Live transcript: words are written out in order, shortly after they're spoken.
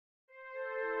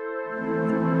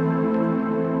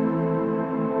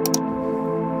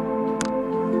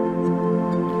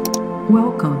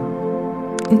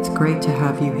Welcome. It's great to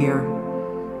have you here.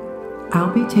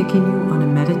 I'll be taking you on a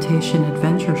meditation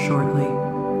adventure shortly,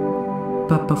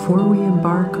 but before we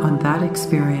embark on that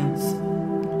experience,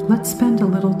 let's spend a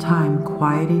little time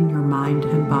quieting your mind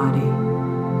and body.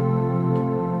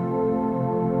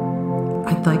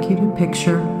 I'd like you to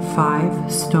picture 5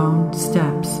 stone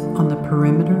steps on the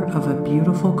perimeter of a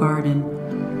beautiful garden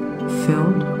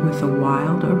filled with a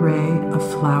wild array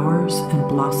of flowers and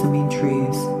blossoming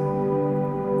trees.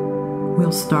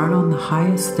 We'll start on the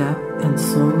highest step and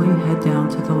slowly head down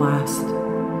to the last.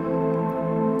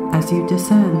 As you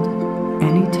descend,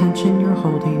 any tension you're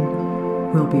holding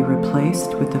will be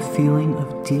replaced with a feeling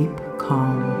of deep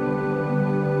calm.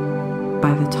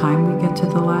 By the time we get to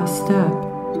the last step,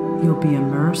 you'll be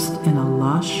immersed in a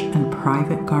lush and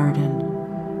private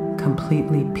garden,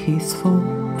 completely peaceful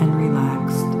and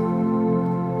relaxed.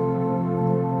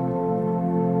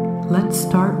 Let's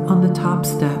start on the top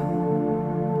step.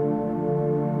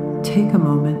 Take a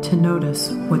moment to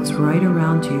notice what's right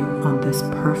around you on this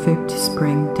perfect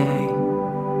spring day.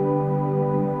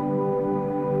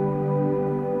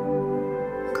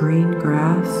 Green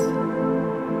grass,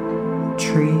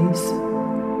 trees.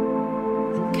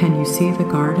 Can you see the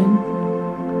garden?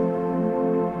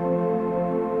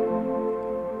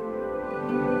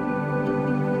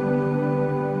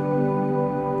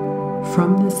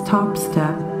 From this top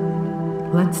step,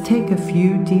 let's take a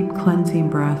few deep cleansing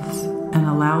breaths and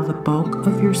allow the bulk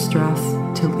of your stress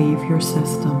to leave your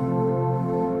system.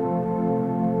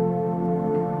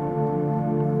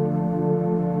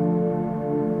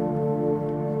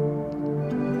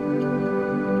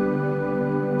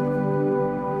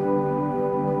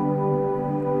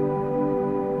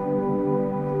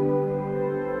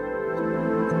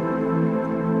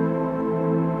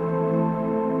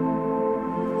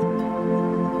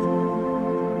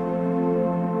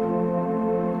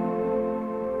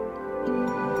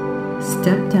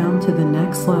 Step down to the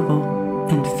next level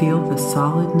and feel the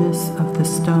solidness of the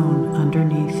stone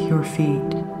underneath your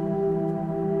feet.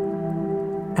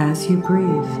 As you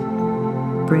breathe,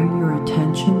 bring your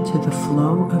attention to the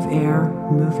flow of air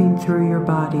moving through your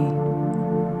body,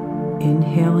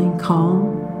 inhaling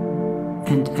calm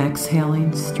and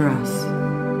exhaling stress.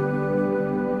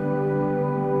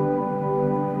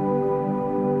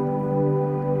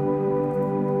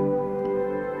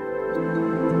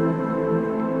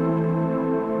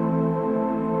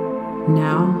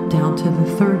 Now down to the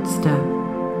third step.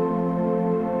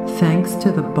 Thanks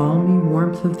to the balmy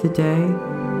warmth of the day,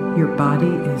 your body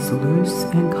is loose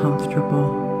and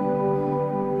comfortable.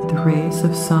 The rays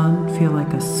of sun feel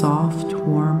like a soft,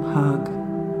 warm hug.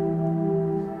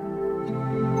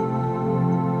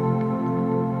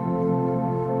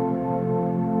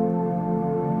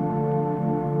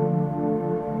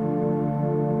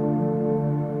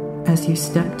 As you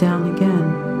step down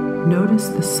again, notice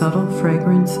the subtle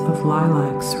fragrance of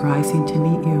lilacs rising to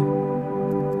meet you.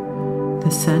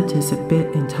 The scent is a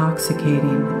bit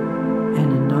intoxicating,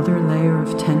 and another layer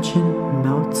of tension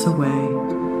melts away.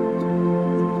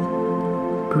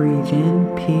 Breathe in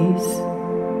peace,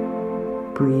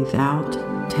 breathe out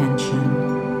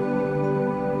tension.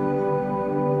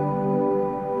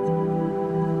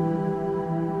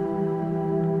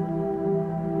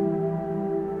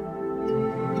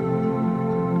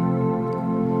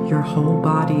 Your whole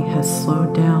body has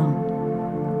slowed down,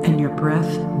 and your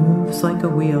breath moves like a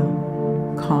wheel,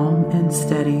 calm and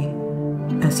steady,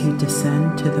 as you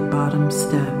descend to the bottom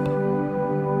step.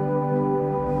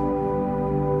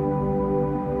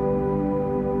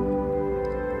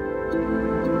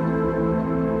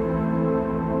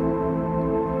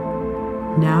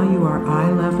 Now you are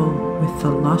eye level with the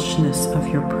lushness of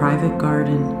your private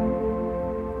garden.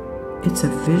 It's a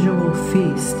visual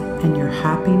feast, and your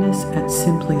happiness at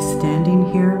simply standing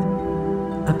here,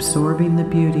 absorbing the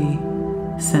beauty,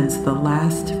 sends the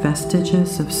last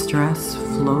vestiges of stress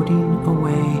floating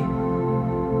away.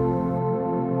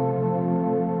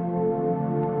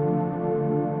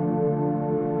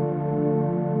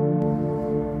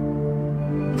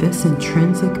 This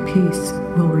intrinsic peace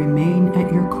will remain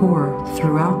at your core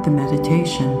throughout the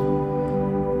meditation,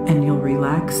 and you'll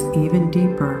relax even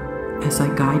deeper as I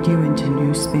guide you into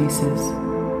new spaces.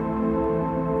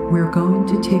 We're going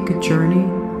to take a journey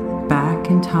back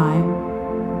in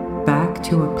time, back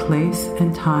to a place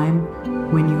and time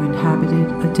when you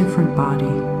inhabited a different body.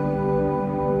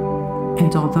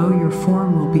 And although your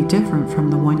form will be different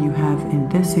from the one you have in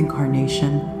this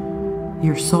incarnation,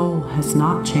 your soul has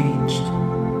not changed,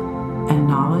 and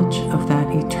knowledge of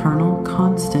that eternal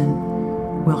constant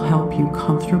will help you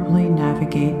comfortably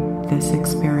navigate this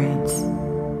experience.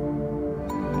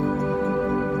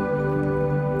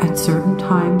 At At certain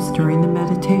times during the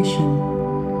meditation,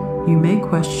 you may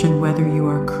question whether you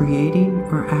are creating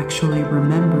or actually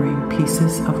remembering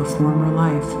pieces of a former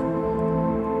life.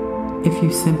 If you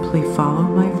simply follow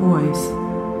my voice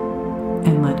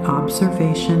and let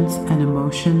observations and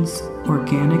emotions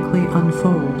organically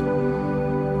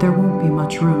unfold, there won't be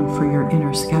much room for your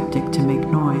inner skeptic to make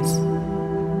noise.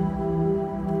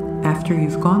 After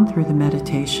you've gone through the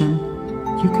meditation,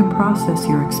 you can process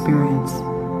your experience,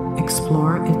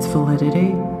 explore its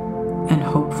validity, and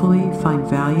hopefully find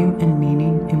value and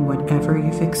meaning in whatever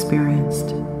you've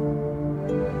experienced.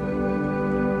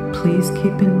 Please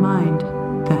keep in mind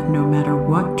that no matter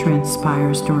what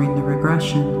transpires during the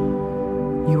regression,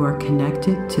 you are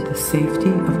connected to the safety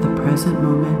of the present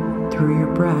moment through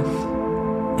your breath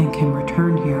and can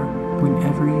return here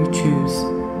whenever you choose.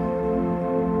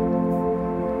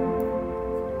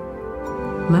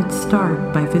 Let's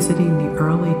start by visiting the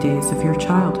early days of your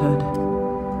childhood.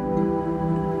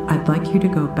 I'd like you to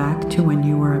go back to when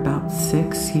you were about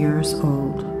 6 years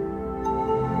old.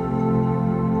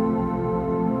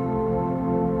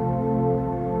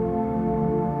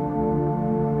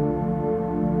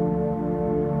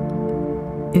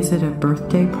 Is it a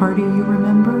birthday party you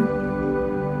remember?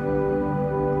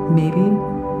 Maybe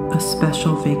a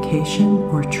special vacation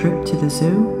or trip to the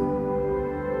zoo?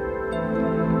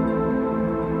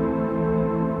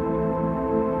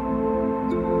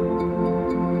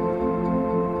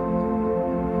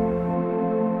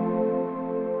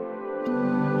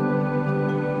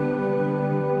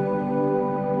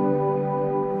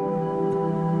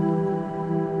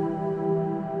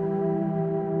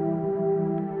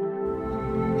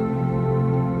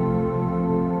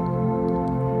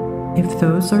 If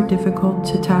those are difficult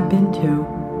to tap into,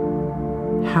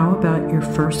 how about your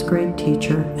first grade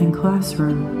teacher and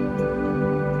classroom?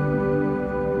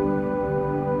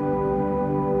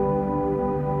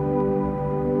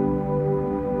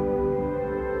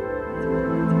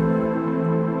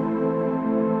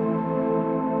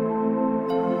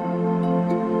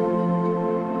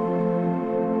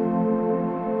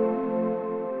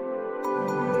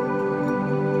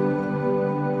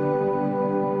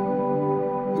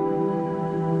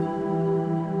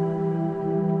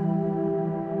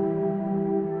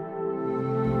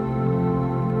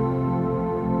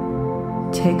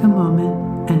 Take a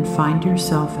moment and find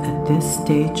yourself at this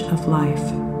stage of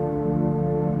life.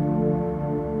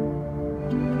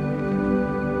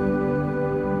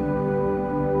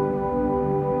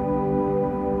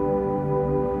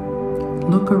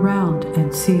 Look around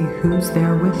and see who's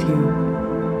there with you.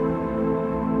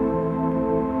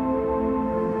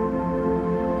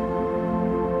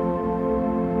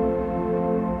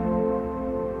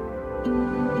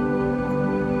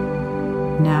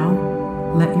 Now,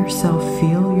 let yourself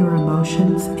feel your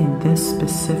emotions in this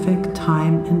specific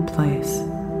time and place.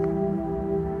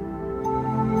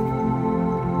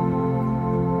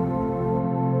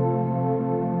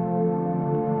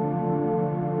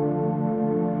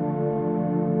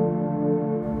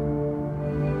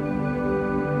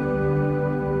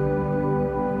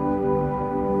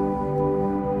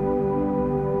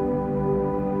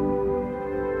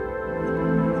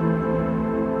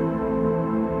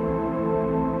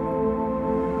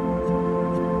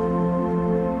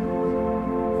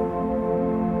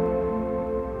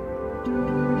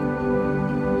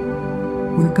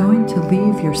 We're going to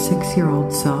leave your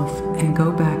 6-year-old self and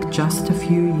go back just a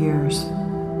few years.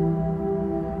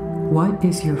 What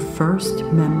is your first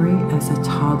memory as a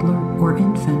toddler or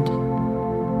infant?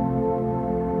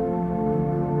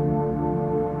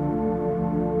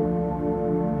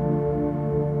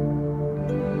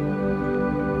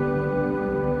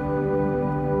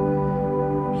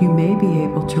 You may be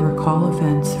able to recall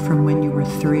events from when you were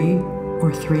 3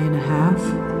 or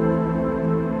 3.5.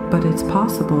 But it's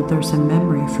possible there's a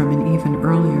memory from an even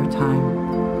earlier time.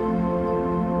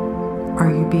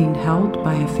 Are you being held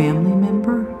by a family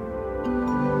member?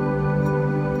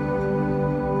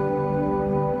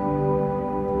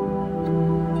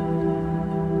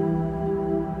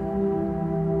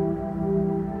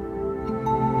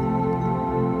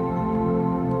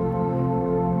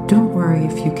 Don't worry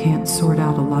if you can't sort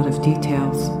out a lot of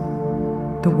details.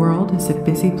 The world is a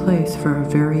busy place for a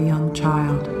very young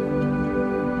child.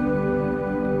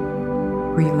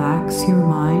 Relax your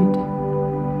mind.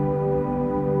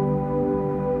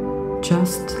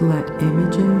 Just let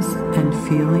images and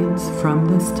feelings from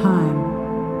this time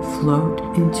float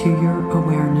into your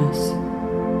awareness.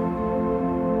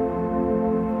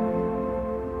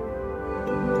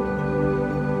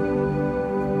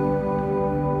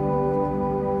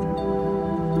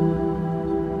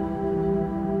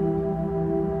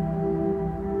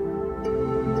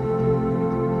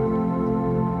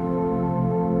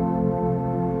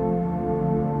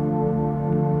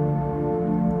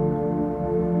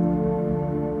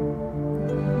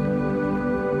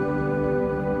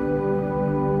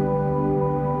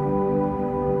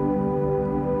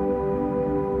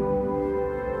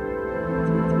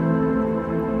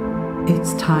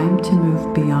 It's time to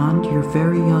move beyond your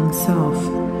very young self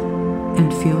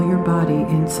and feel your body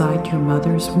inside your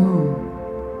mother's womb.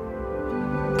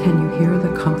 Can you hear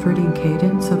the comforting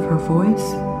cadence of her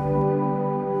voice?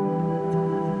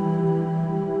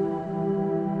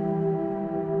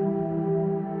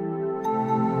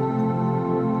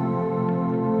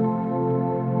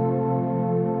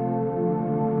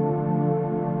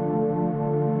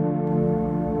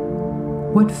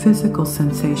 What physical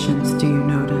sensations do you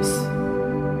notice?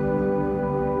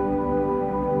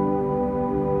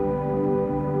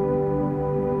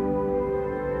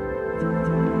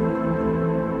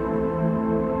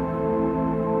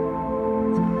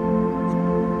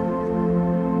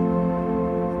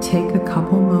 Take a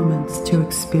couple moments to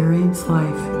experience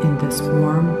life in this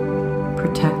warm,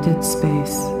 protected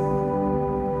space.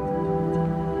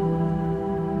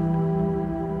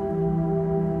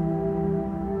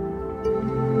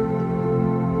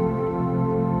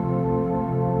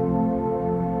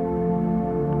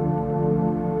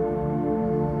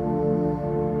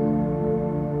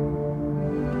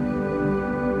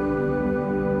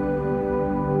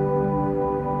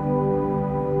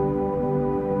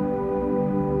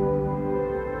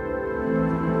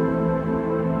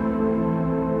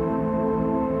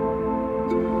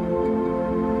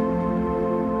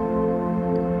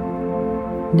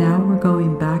 Now we're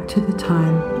going back to the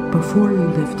time before you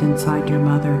lived inside your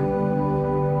mother.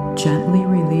 Gently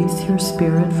release your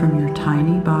spirit from your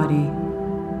tiny body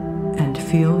and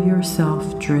feel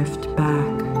yourself drift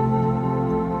back.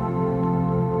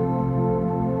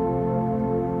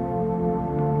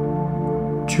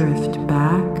 Drift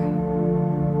back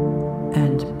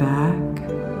and back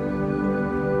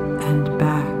and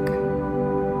back.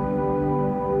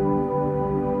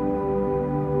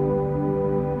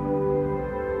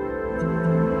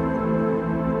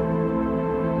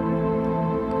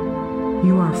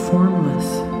 You are formless,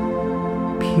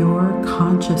 pure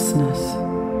consciousness,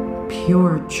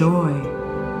 pure joy,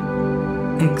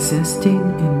 existing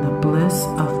in the bliss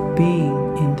of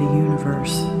being in the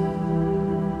universe.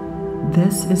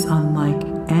 This is unlike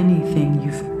anything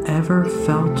you've ever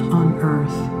felt on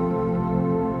earth.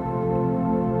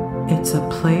 It's a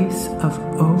place of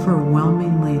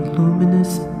overwhelmingly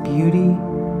luminous beauty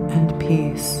and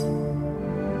peace.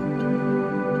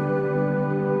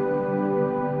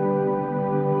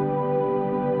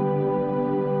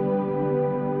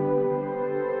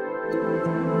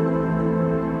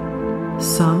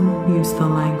 Some use the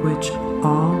language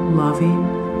all-loving,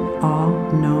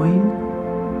 all-knowing,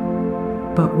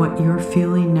 but what you're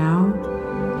feeling now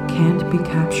can't be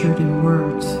captured in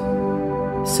words,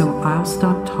 so I'll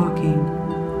stop talking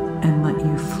and let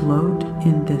you float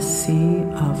in this sea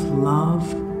of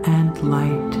love and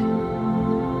light.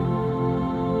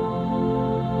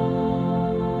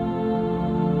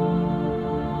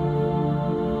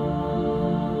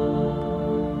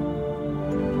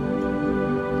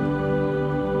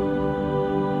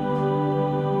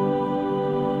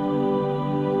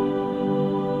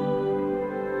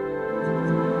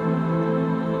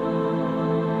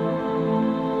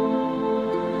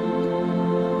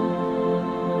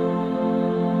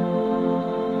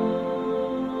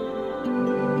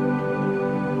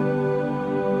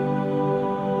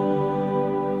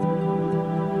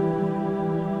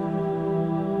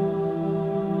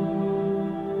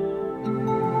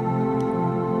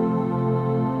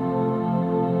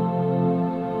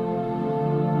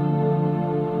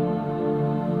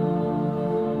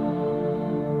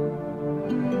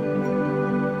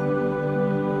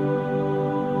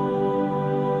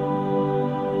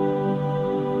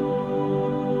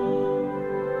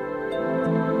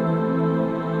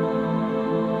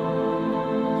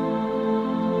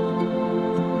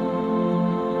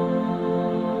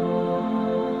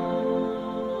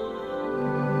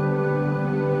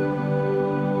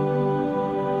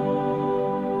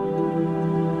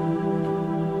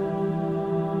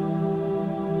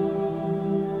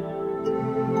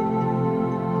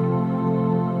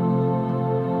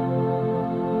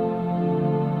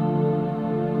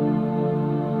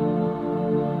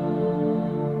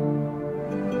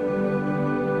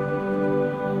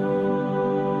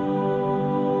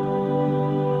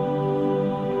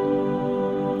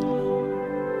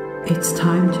 It's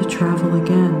time to travel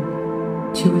again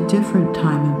to a different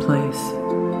time and place.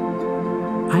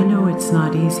 I know it's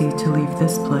not easy to leave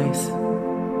this place,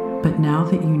 but now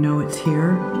that you know it's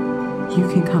here, you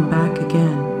can come back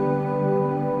again.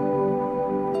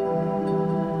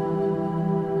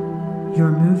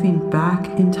 You're moving back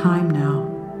in time now,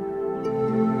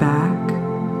 back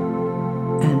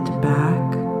and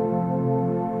back,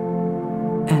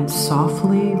 and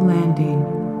softly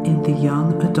landing in the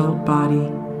young adult body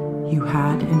you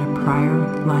had in a prior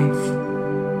life.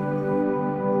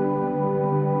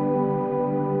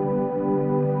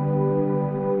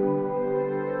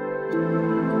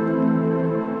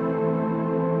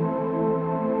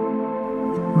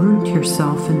 Root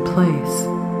yourself in place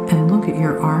and look at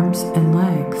your arms and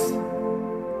legs.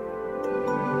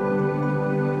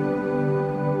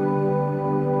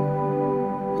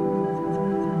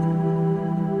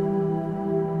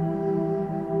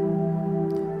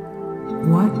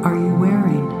 What are you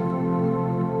wearing?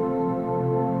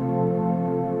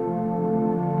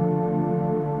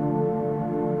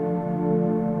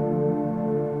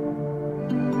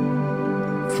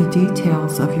 The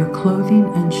details of your clothing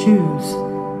and shoes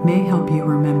may help you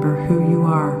remember who you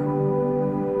are.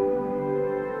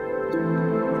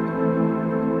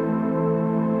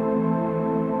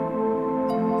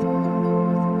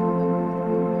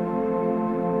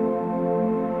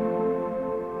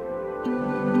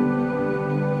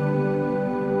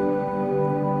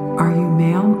 Are you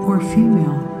male or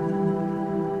female?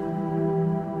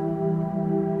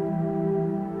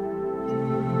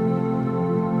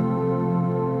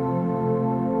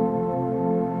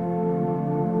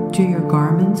 Do your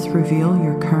garments reveal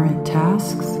your current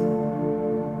tasks?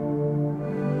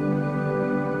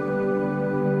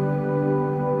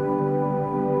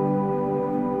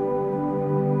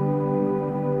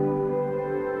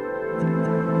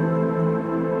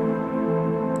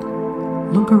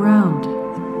 Look around.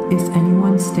 Is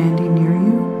anyone standing near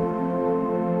you?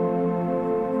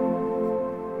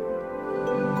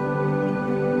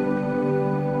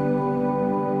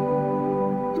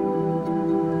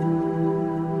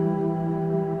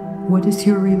 What is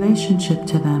your relationship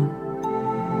to them?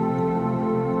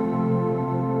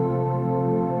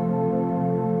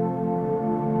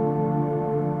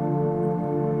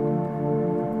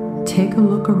 Take a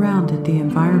look around at the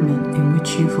environment in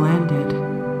which you've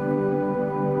landed.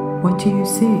 What do you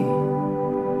see?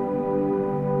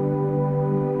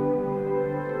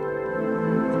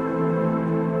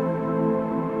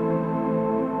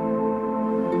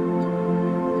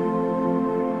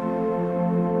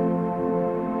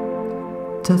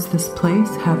 Does this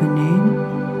place have a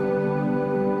name?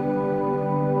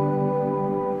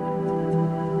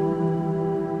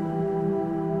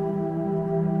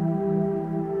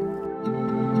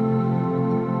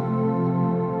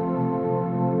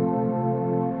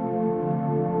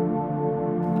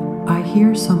 I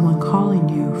hear someone calling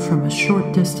you from a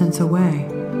short distance away.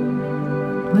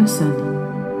 Listen.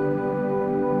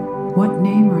 What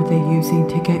name are they using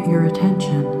to get your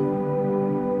attention?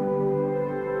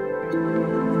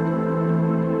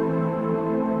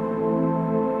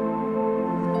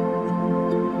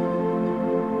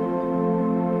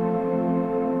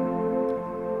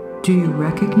 Do you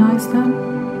recognize them?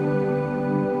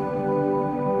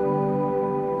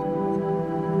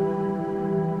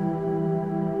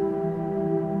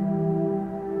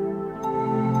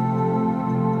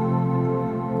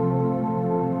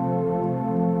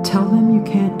 Tell them you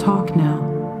can't talk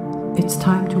now. It's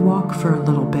time to walk for a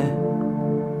little bit.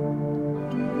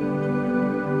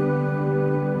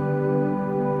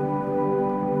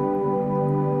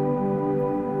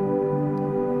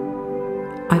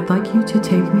 I'd like you to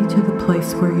take me to the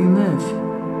place where you live.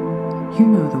 You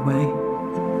know the way.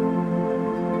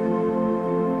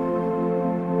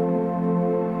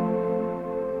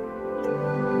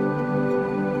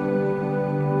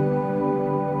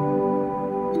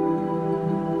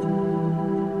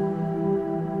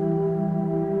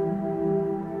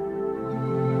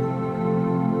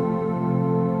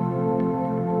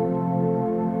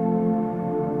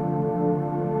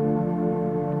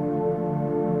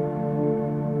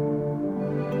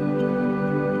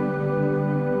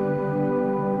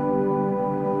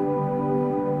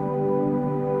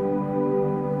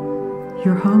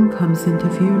 Your home comes into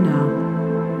view now.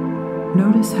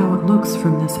 Notice how it looks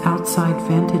from this outside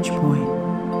vantage point.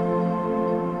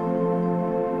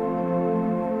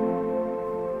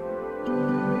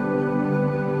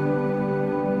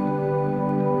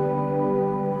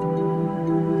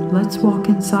 Let's walk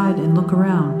inside and look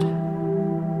around.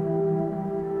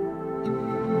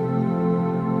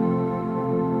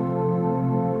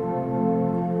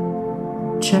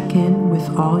 Check in with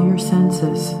all your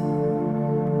senses.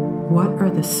 What are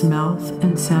the smells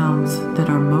and sounds that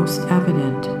are most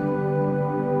evident?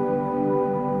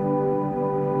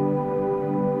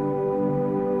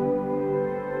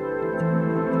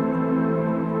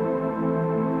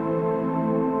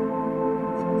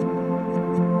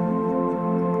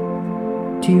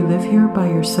 Do you live here by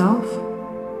yourself?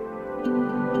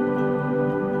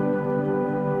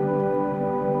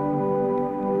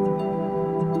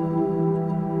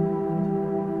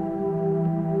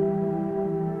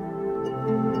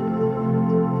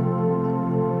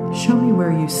 Show me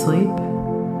where you sleep.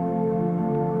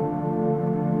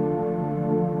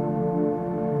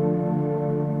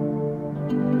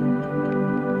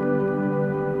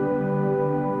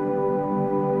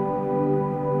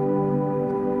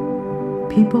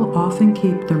 People often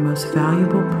keep their most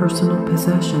valuable personal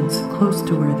possessions close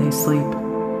to where they sleep.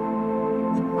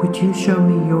 Would you show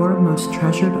me your most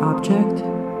treasured object?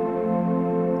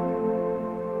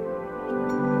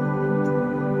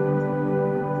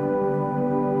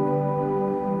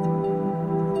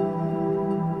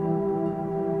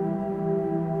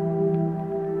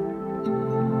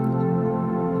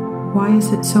 Why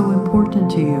is it so important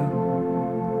to you?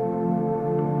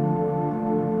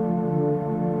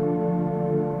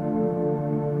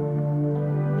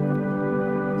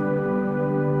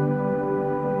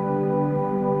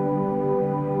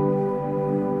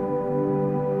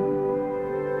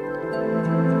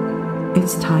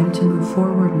 It's time to move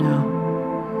forward now.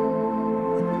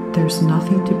 There's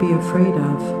nothing to be afraid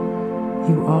of.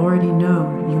 You already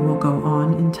know you will go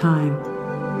on in time.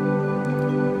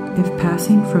 If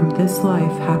passing from this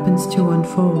life happens to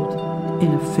unfold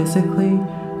in a physically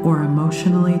or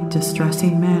emotionally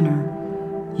distressing manner,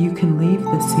 you can leave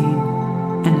the scene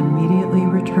and immediately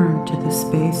return to the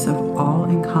space of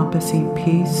all-encompassing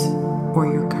peace or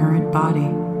your current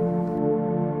body.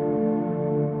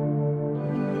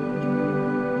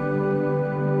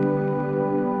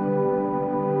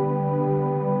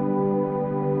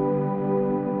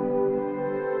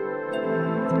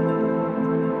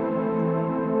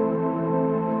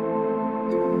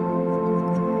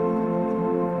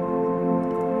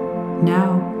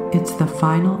 Now it's the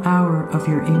final hour of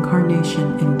your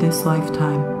incarnation in this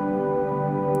lifetime.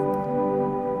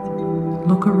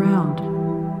 Look around.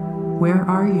 Where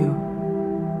are you?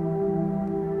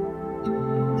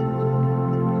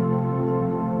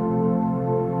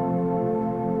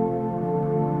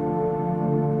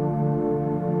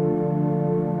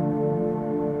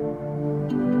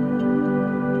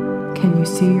 Can you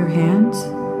see your hands?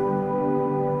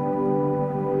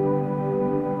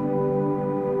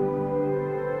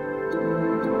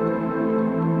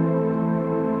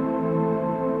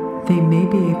 They may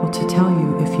be able to tell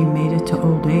you if you made it to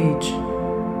old age.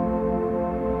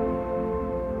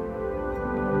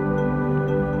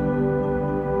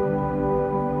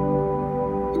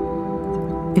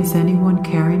 Is anyone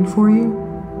caring for you?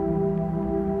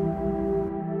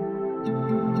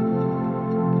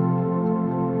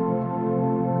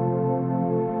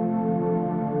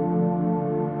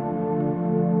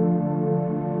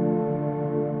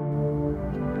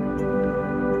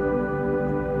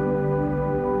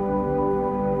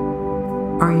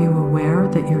 Are you aware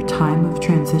that your time of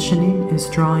transitioning is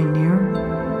drawing near?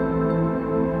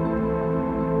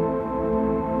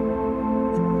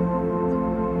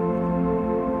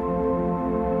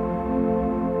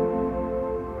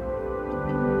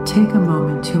 Take a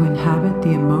moment to inhabit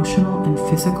the emotional and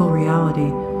physical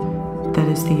reality that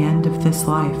is the end of this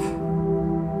life.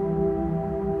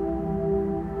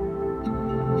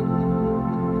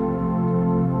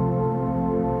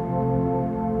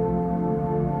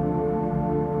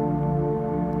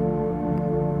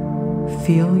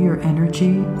 Feel your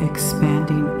energy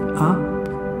expanding up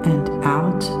and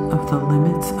out of the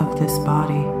limits of this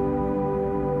body.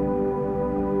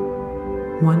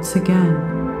 Once again,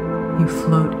 you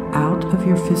float out of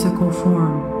your physical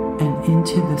form and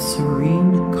into the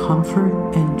serene comfort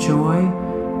and joy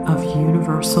of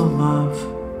universal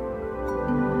love.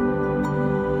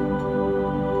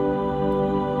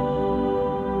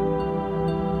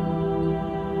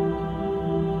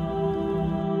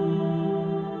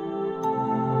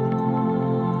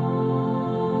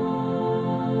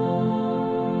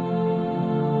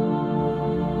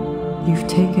 You've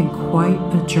taken quite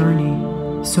a journey,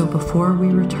 so before we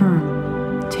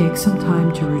return, take some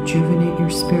time to rejuvenate your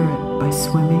spirit by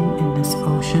swimming in this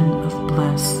ocean of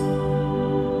bliss.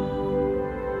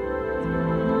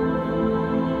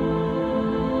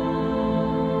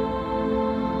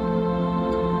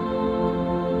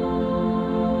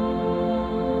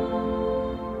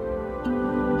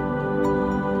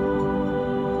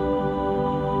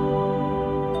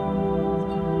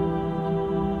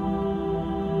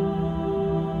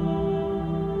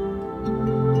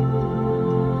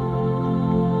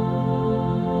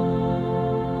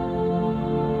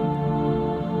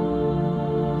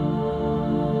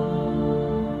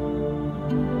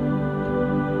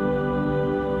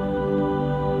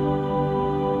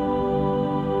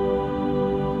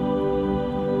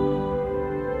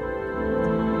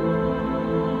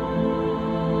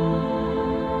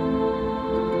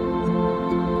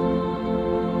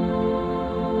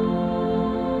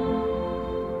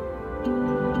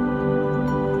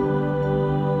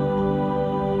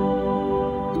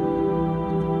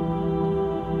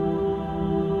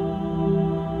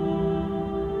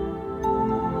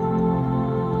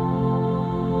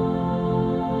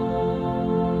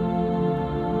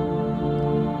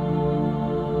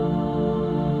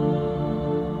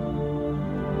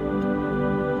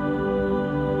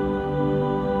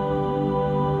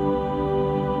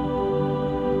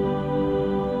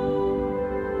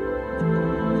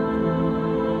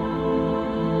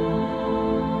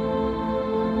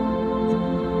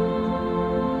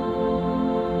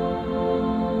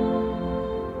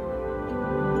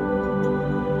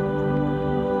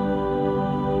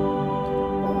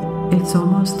 It's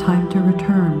almost time to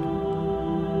return.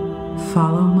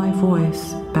 Follow my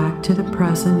voice back to the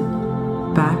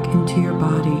present, back into your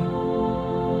body.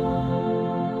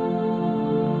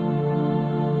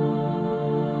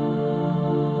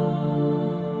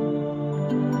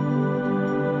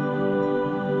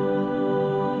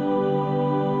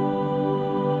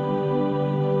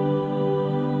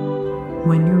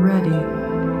 When you're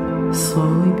ready,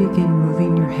 slowly begin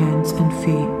moving your hands and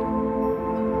feet.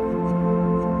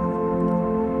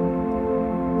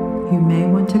 You may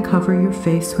want to cover your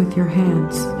face with your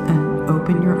hands and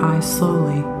open your eyes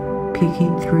slowly,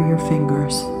 peeking through your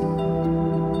fingers.